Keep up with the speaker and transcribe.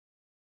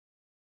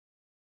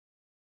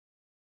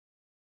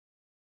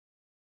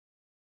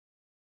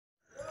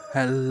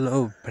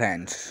Hello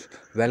friends,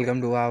 welcome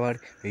to our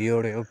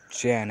YouTube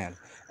channel.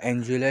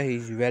 Angelloweee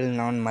is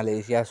well-known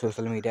Malaysia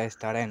social media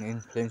star and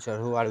influencer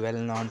who are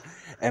well-known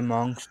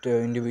amongst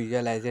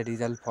individuals as a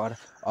result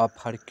of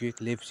her quick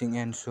lip sync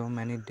and so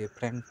many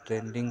different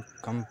trending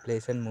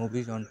compilation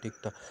movies on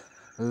TikTok.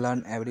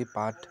 Learn every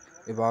part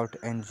about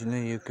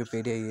Angelloweee,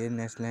 Wikipedia, year,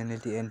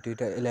 nationality and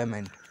Twitter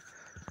element.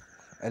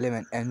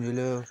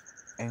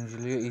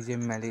 Angelo is a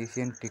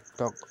Malaysian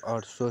TikTok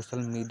or social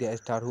media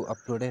star who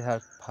uploaded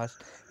her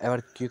first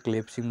ever quick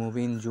lip sync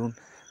movie in June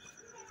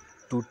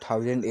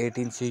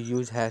 2018. She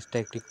used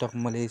hashtag TikTok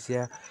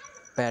Malaysia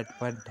Pat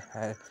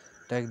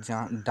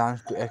hashtag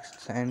dance to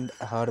extend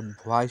her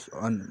voice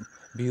on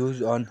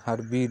views on her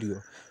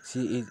video.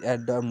 She is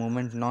at the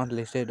moment not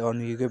listed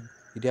on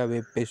Wikipedia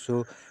web page,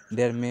 so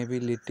there may be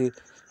little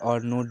or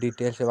no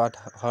details about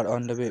her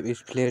on the web.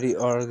 It's very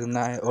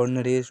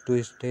organized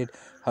to state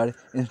her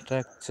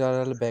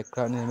instructional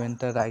background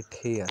inventor right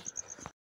here.